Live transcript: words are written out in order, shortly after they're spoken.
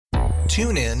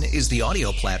TuneIn is the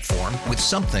audio platform with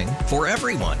something for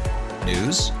everyone.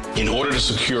 News. In order to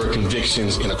secure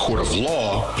convictions in a court of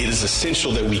law, it is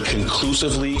essential that we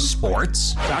conclusively.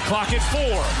 Sports. Got clock at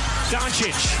 4.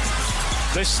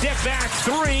 Doncic. The step back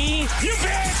 3. You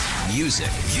bet. Music.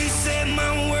 You set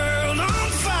my world on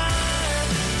fire.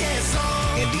 Yes,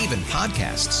 and even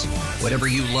podcasts. Whatever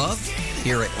you love,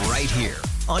 hear it right here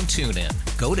on TuneIn.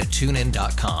 Go to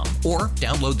TuneIn.com or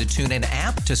download the TuneIn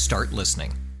app to start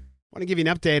listening. I want to give you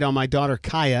an update on my daughter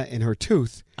Kaia and her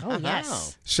tooth. Oh,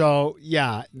 yes. So,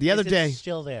 yeah, the other day...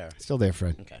 still there? Still there,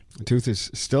 Fred. Okay. The tooth is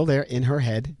still there in her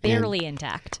head. Barely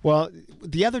intact. Well,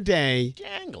 the other day...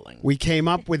 Jangling. We came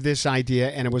up with this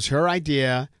idea, and it was her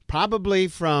idea, probably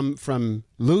from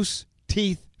loose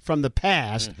teeth from the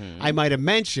past. Mm-hmm. I might have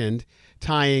mentioned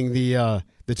tying the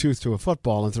tooth to a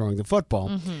football and throwing the football.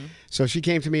 Mm-hmm. So she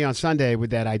came to me on Sunday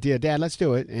with that idea. Dad, let's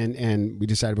do it. And we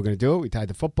decided we're going to do it. We tied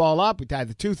the football up. We tied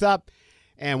the tooth up.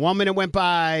 And 1 minute went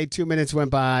by. 2 minutes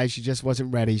went by. She just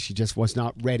wasn't ready. She just was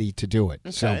not ready to do it.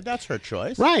 Okay, so, that's her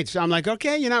choice. Right. So I'm like,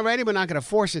 okay, you're not ready. We're not going to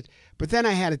force it. But then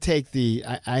I had to take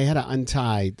I had to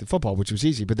untie the football, which was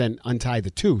easy, but then untie the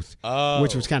tooth,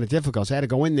 which was kind of difficult. So I had to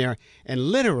go in there and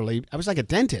literally, I was like a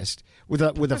dentist with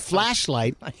a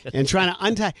flashlight and trying to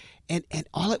untie. And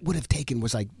all it would have taken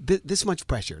was like this much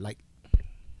pressure, like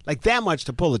that much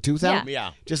to pull the tooth out.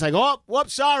 Yeah. Just like, oh,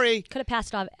 whoops, sorry. Could have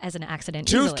passed off as an accident.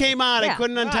 Tooth easily. came out. Yeah. I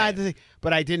couldn't untie the thing,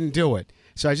 but I didn't do it.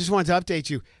 So I just wanted to update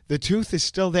you. The tooth is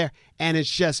still there, and it's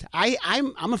just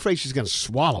I'm afraid she's going to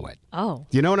swallow it. Oh.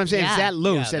 You know what I'm saying? Yeah. It's that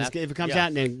loose. Yeah, and if it comes out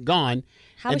and then gone.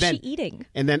 How is she eating?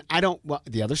 And then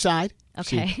the other side.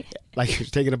 Okay. She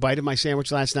was taking a bite of my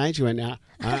sandwich last night. She went,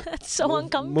 That's so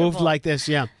uncomfortable. Moved like this,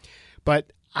 yeah.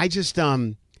 But I just, I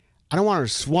don't want her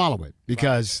to swallow it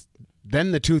because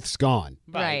then the tooth's gone.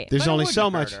 Right. There's But only it so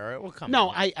wouldn't much. hurt her. It will come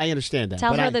No, out. I understand that.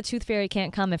 Tell but her the tooth fairy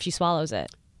can't come if she swallows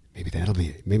it. Maybe that'll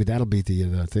be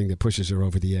the thing that pushes her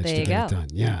over the edge There to you get go. it done.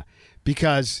 Yeah,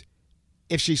 because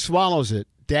if she swallows it,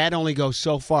 Dad only goes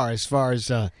so far as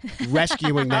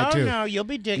rescuing that tooth. No, you'll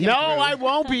be digging. No, through. I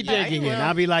won't be Yeah, digging you it. will.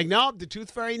 I'll be like, nope, the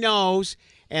tooth fairy knows,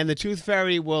 and the tooth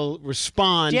fairy will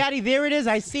respond. Daddy, there it is.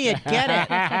 I see it. Get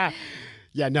it.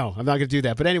 Yeah, no, I'm not going to do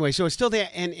that. But anyway, so it's still there,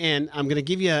 and I'm going to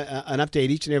give you an update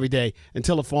each and every day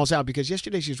until it falls out, because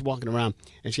yesterday she was walking around,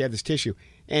 and she had this tissue,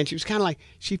 and she was kind of like,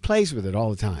 she plays with it all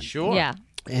the time. Sure. Yeah.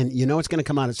 And you know it's going to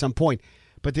come out at some point.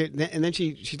 But and then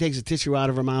she takes a tissue out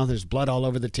of her mouth, there's blood all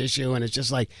over the tissue, and it's just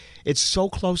like, it's so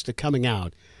close to coming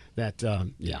out that,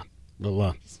 yeah.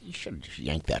 Well, You should have just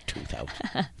yanked that tooth out.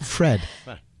 Fred,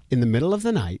 in the middle of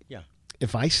the night, Yeah.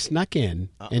 if I snuck in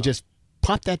and just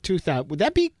popped that tooth out, would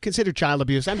that be considered child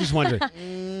abuse? I'm just wondering.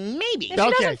 Maybe. If she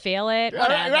doesn't feel it,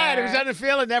 whatever. Right, if it doesn't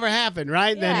feel it, never happened,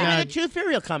 right? Yeah. Then, Maybe the tooth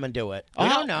fairy will come and do it. We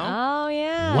don't know. Oh,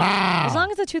 yeah. Wow. As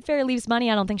long as the tooth fairy leaves money,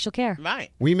 I don't think she'll care.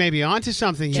 Right. we may be onto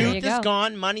something There here. you Tooth is go.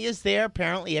 gone. Money is there.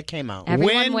 Apparently, it came out.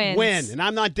 Everyone wins. Win, and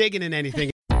I'm not digging in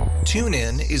anything.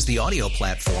 TuneIn is the audio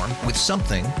platform with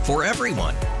something for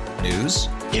everyone. News.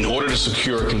 In order to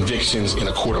secure convictions in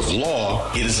a court of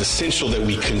law, it is essential that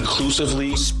we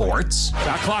conclusively. Sports.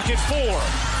 Got clock at 4.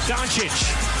 Doncic.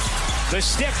 The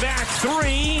step back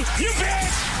 3. You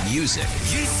bet. Music.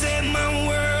 You set my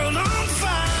world on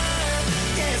fire.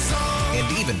 Yes,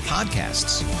 And even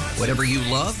podcasts. Whatever you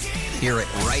love, hear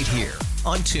it right here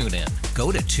on TuneIn.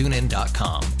 Go to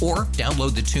TuneIn.com or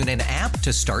download the TuneIn app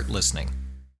to start listening.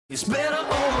 it's better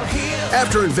over here.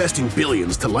 After investing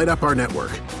billions to light up our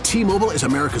network, T-Mobile is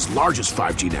America's largest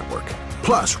 5G network.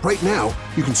 Plus, right now,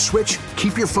 you can switch,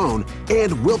 keep your phone,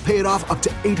 and we'll pay it off up to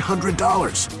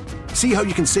 $800. See how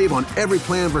you can save on every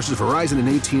plan versus Verizon and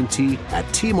AT&T at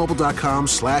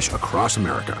T-Mobile.com/across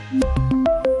America.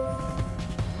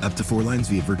 Up to 4 lines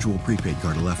via virtual prepaid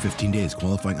card. Allow 15 days.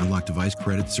 Qualifying unlocked device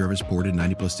credit service ported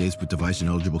 90-plus days with device and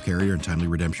eligible carrier and timely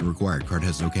redemption required. Card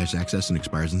has no cash access and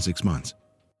expires in 6 months.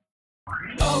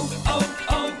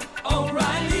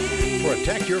 O'Reilly.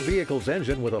 Protect your vehicle's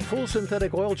engine with a full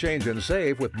synthetic oil change and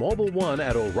save with Mobile One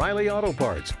at O'Reilly Auto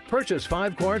Parts. Purchase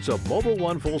 5 quarts of Mobile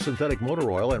One full synthetic motor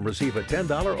oil and receive a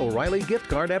 $10 O'Reilly gift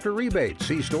card after rebate.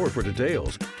 See store for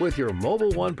details. With your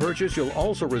Mobile One purchase, you'll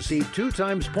also receive 2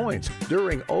 times points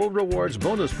during O Rewards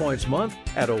Bonus Points Month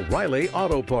at O'Reilly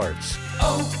Auto Parts.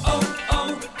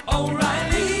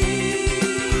 O'Reilly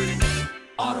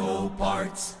Auto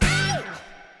Parts.